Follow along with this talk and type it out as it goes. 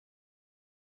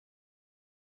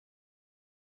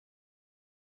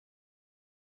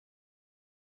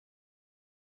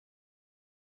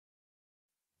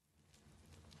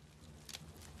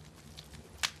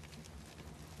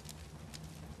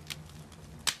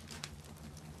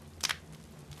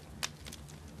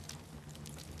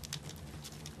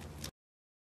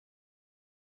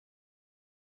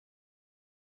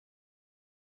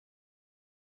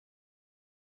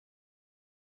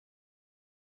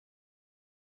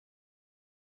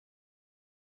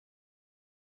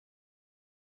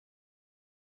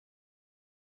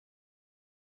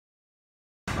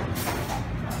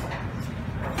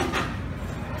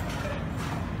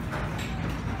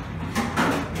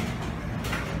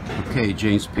Okay,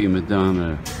 James P.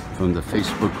 Madonna from the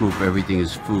Facebook group Everything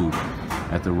is Food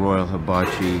at the Royal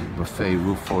Hibachi Buffet,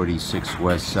 Route 46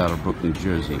 West, Saddlebrook, New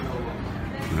Jersey.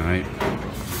 Alright.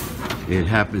 It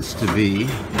happens to be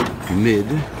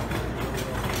mid-July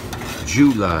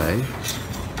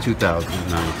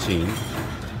 2019.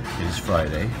 It is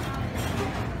Friday.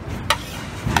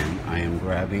 And I am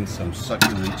grabbing some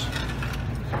succulent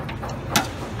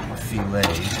filet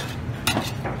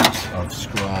of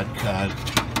scrod cod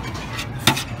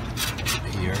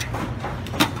here,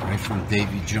 right from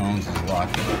Davy Jones's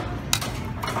locker.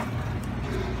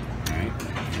 Right,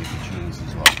 Davy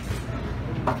Jones's locker.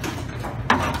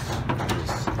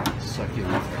 This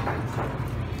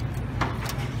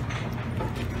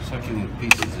succulent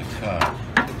pieces of cod.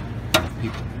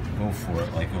 People go for it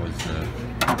like it was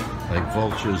like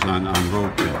vultures on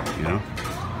roadkill, you know.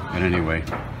 But anyway,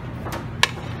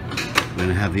 I'm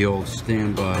gonna have the old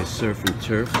standby surf and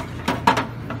turf.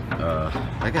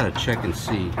 I gotta check and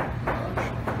see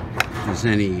if there's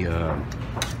any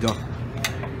duck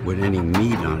with any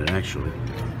meat on it, actually.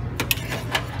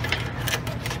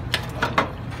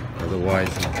 Otherwise,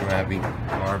 I'm grabbing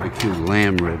barbecue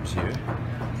lamb ribs here.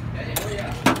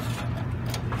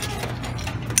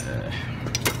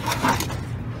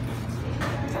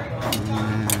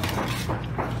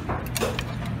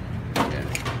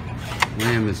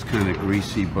 Lamb is kind of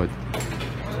greasy, but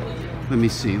let me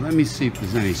see if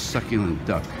there's any succulent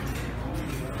duck.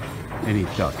 Any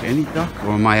duck,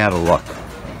 or am I out of luck?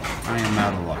 I am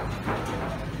out of luck.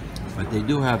 But they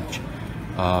do have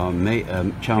chow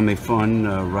mein fun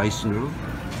rice noodle,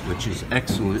 which is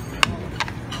excellent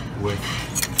with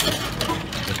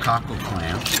the cockle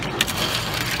clam.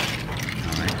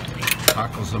 All right,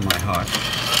 cockles are my heart.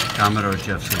 Commodore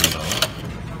Jeff Sambo.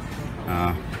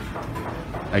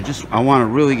 I want to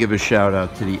really give a shout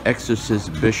out to the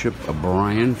exorcist Bishop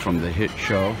Brian from the hit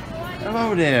show.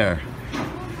 Hello there.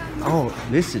 Oh,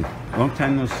 listen, long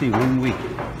time no see, 1 week.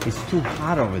 It's too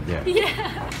hot over there.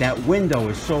 Yeah. That window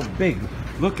is so big.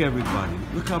 Look, everybody,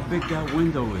 look how big that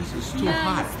window is. It's too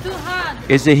hot. It's too hot.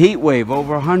 It's a heat wave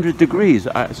over 100 degrees.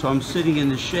 So I'm sitting in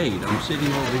the shade. I'm sitting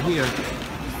over here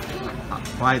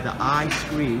by the eye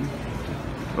screen.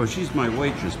 Oh, she's my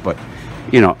waitress, but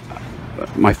you know,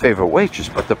 my favorite waitress,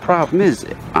 but the problem is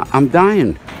I'm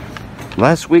dying.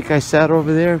 Last week I sat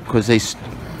over there because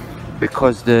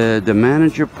the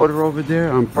manager put her over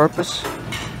there on purpose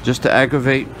just to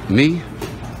aggravate me,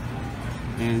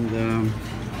 and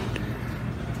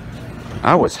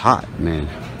I was hot, man,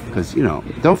 because you know,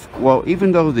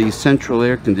 even though the central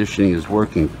air conditioning is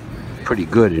working pretty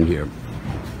good in here,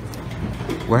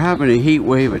 we're having a heat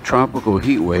wave, a tropical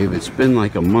heat wave. It's been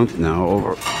like a month now,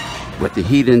 over with the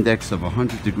heat index of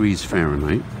 100 degrees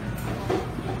Fahrenheit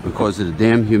because of the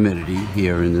damn humidity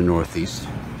here in the Northeast.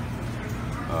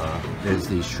 There's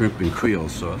the shrimp and Creole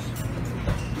sauce.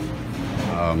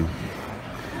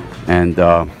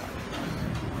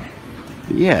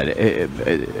 Yeah,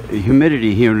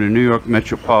 humidity here in the New York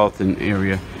metropolitan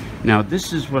area. Now,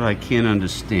 this is what I can't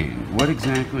understand. What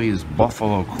exactly is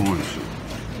buffalo corn soup?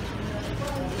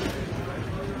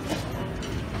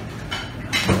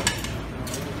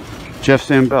 Jeff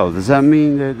Sambell, does that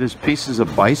mean that there's pieces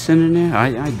of bison in there?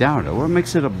 I doubt it. What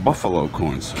makes it a buffalo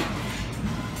corn soup?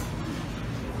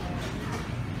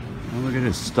 Oh, look at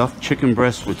this, stuffed chicken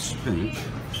breast with spinach.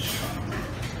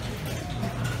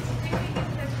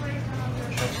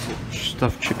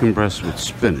 Stuffed chicken breast with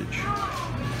spinach.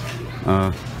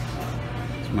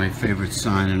 It's my favorite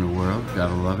sign in the world.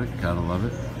 Gotta love it, gotta love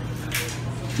it.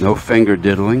 No finger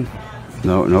diddling,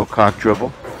 no cock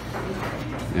dribble.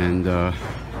 And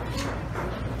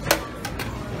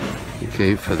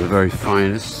okay, for the very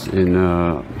finest in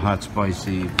hot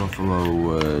spicy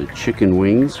buffalo chicken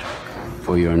wings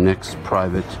for your next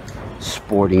private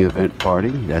sporting event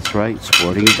party. That's right,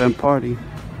 sporting event party.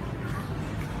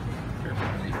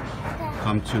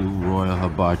 Come to Royal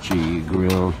Hibachi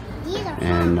Grill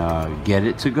and get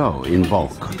it to go in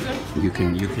bulk. You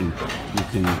can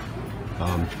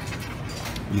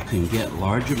get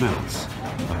large amounts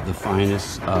of the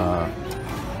finest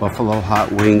buffalo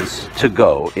hot wings to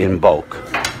go in bulk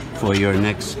for your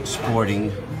next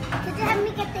sporting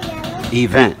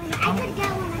event.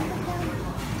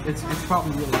 It's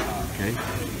probably really hot. Okay.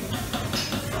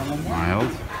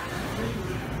 Mild.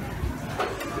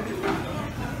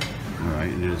 All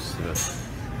right, and there's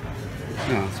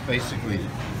it's basically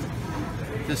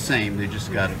the same. They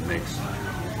just got it mixed.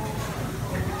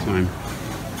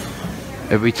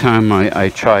 Every time I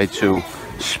try to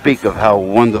speak of how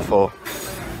wonderful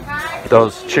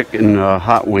those chicken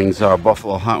hot wings are,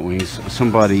 buffalo hot wings,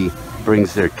 somebody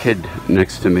brings their kid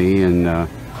next to me and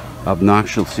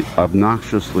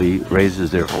obnoxiously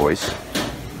raises their voice.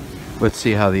 Let's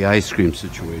see how the ice cream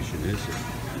situation is.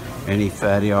 Any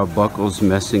fatty arbuckles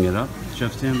messing it up,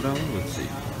 Chef Tambella? Let's see.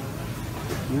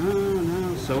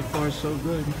 No, so far so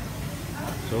good.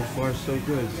 So far so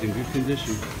good. It's in good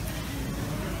condition.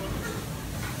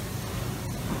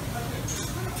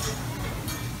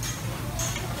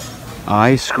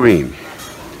 Ice cream.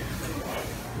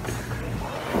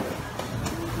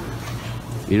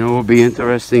 You know what will be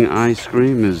interesting? Ice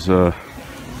cream is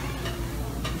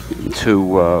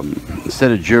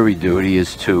instead of jury duty,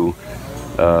 is to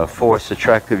force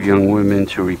attractive young women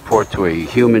to report to a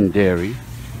human dairy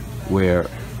where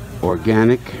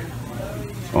organic,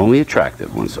 only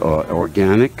attractive ones,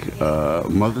 organic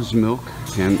mother's milk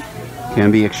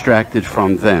can be extracted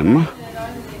from them,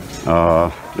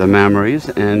 the mammaries,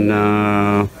 and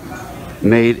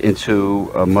made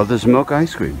into mother's milk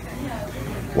ice cream.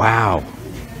 Wow,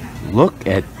 look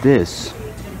at this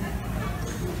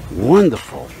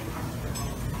wonderful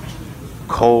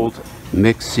cold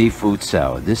mixed seafood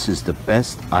salad. This is the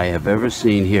best I have ever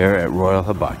seen here at Royal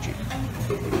Hibachi.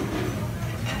 Okay.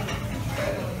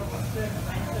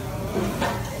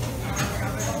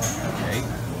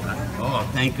 Oh,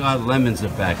 thank God lemons are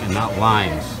back and not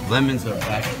limes. Lemons are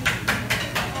back.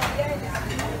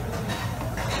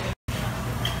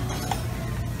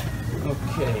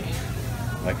 Okay.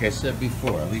 Like I said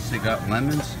before, at least I got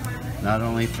lemons, not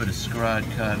only for the scrod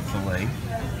cod fillet,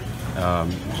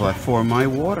 but for my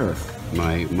water,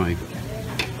 my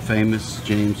famous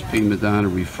James P. Madonna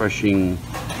refreshing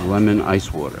lemon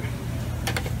ice water.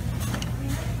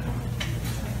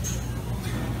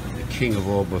 The king of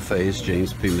all buffets,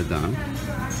 James P. Madonna.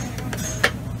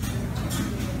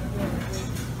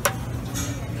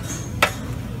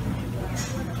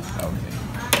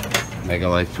 Okay. Mega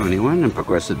Life 21 and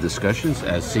progressive discussions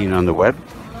as seen on the web.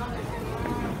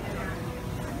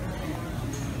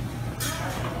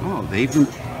 Oh, they even,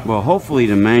 well, hopefully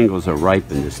the mangoes are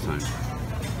ripened this time.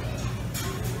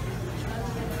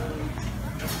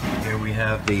 Here we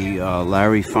have the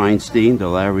Larry Feinstein, the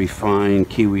Larry Fine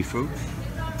kiwi fruit.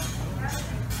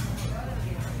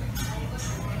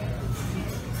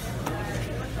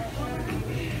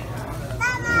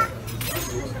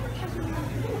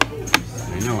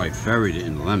 I know I buried it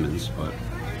in lemons, but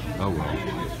oh well. No,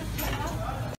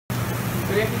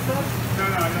 I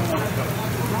don't want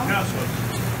sauce. No sauce.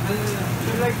 Do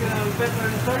you like pepper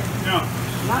and salt? No,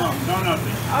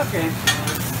 nothing. Okay.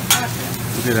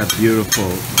 Look at that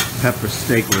beautiful pepper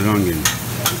steak with onion.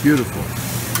 Beautiful.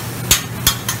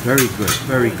 Very good,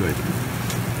 very good.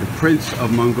 The Prince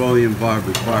of Mongolian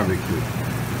barbecue.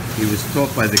 He was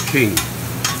taught by the king,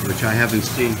 which I haven't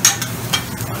seen.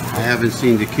 I haven't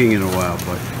seen the king in a while,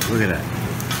 but look at that.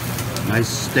 Nice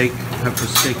steak, pepper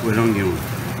steak with onion.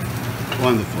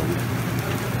 Wonderful.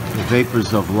 The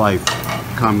vapors of life.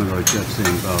 Commodore Jeff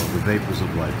Sambell, the vapors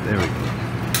of life. There we go.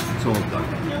 It's all done.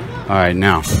 All right,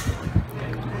 now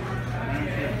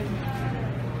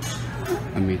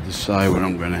let me decide what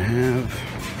I'm going to have.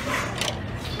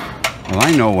 Well,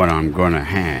 I know what I'm going to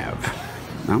have.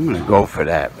 I'm going to go for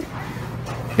that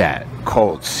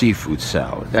cold seafood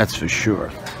salad. That's for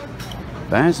sure.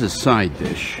 But as a side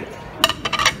dish,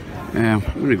 yeah, I'm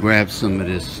going to grab some of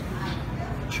this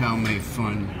chow mein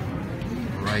fun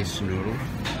rice noodle.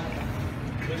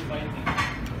 There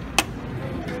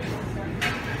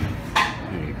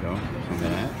you go, some of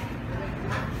that.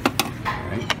 All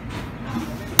right,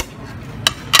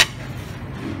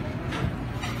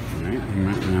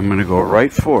 and I'm going to go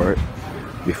right for it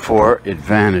before it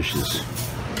vanishes.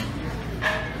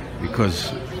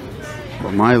 Because,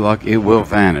 for my luck, it will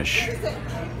vanish.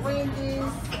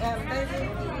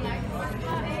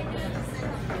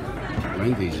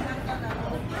 Wendy's,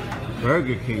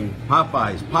 Burger King,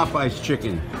 Popeye's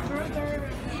chicken.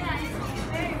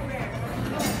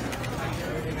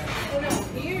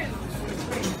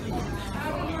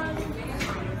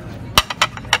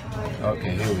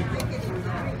 Okay, here we go.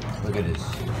 Look at this.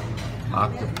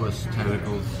 Octopus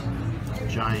tentacles,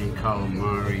 giant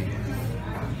calamari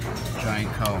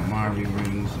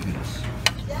rings. Look at this.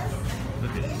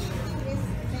 Look at this.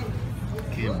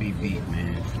 Can't be beat,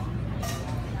 man.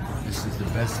 This is the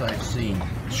best I've seen.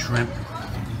 Shrimp,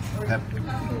 pepper,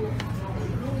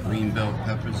 green bell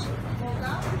peppers.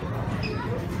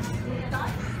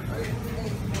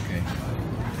 Okay.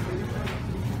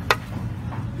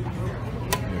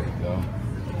 There we go.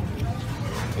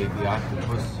 Take the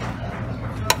octopus.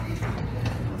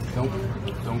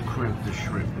 Don't crimp the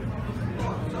shrimp.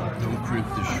 Don't crimp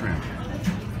the shrimp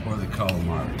or the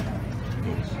calamari.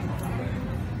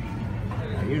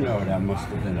 Now you know that must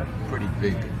have been a pretty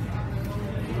big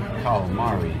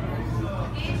calamari.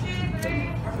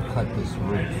 cut this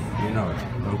roof. You know it,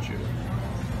 don't you?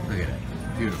 Look at that.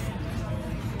 Beautiful.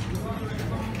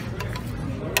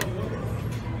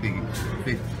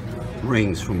 Big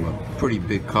rings from a pretty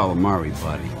big calamari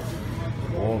body.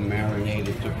 All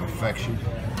marinated to perfection.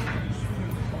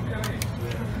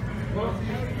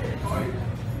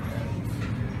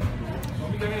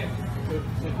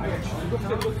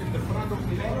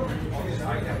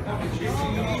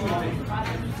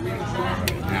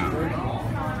 Now,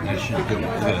 that should do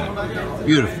it.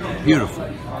 Beautiful, beautiful.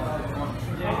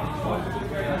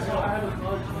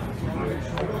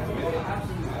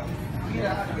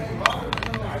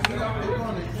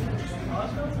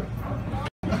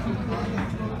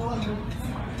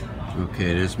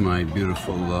 Okay, there's my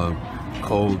beautiful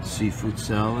cold seafood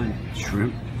salad,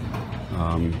 shrimp,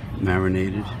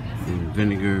 marinated in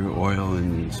vinegar, oil,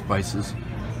 and spices.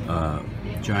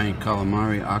 Giant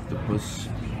calamari, octopus,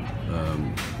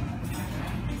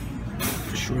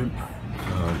 shrimp,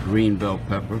 green bell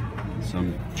pepper,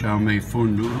 some chow mein pho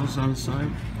noodles on the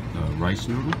side, rice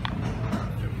noodle.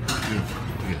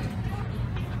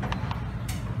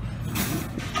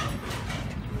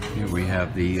 Here we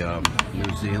have the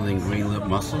New Zealand green lip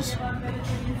mussels,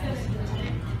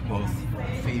 both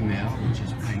female, which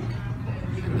is pink,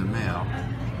 and the male,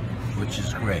 which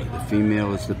is gray. The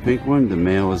female is the pink one, the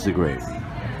male is the gray one.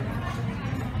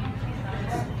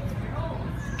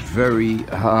 Very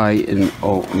high in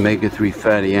omega-3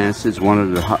 fatty acids, one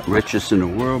of the richest in the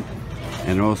world,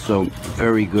 and also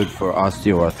very good for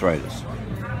osteoarthritis.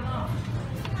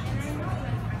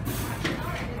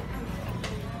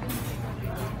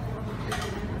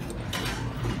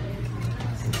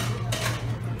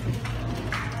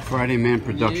 Friday Man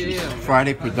Productions. Yeah.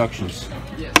 Friday Productions.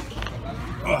 Yes.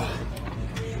 Oh.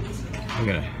 Look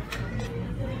at that.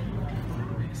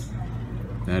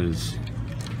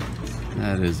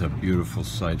 That is a beautiful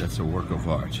sight. That's a work of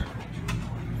art.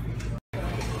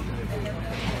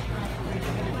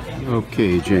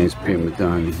 Okay, James Prima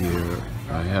Donna here.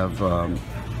 I have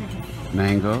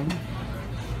mango,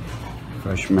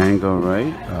 fresh mango,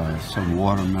 right? Some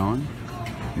watermelon,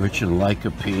 rich in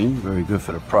lycopene, very good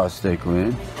for the prostate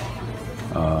gland.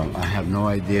 I have no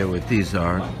idea what these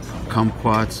are.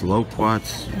 Kumquats,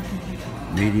 loquats,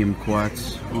 medium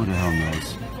quats. Who the hell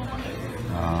knows?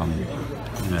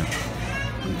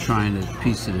 I'm trying a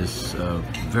piece of this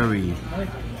very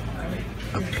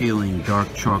appealing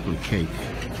dark chocolate cake.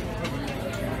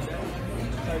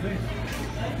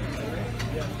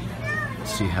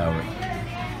 See how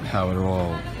it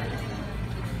all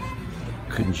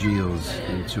congeals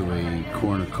into a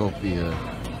cornucopia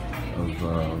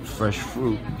of fresh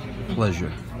fruit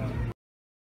pleasure.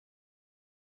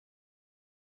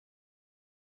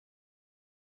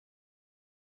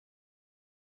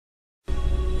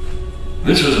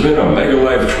 This has been a Mega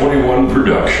Life 21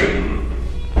 production.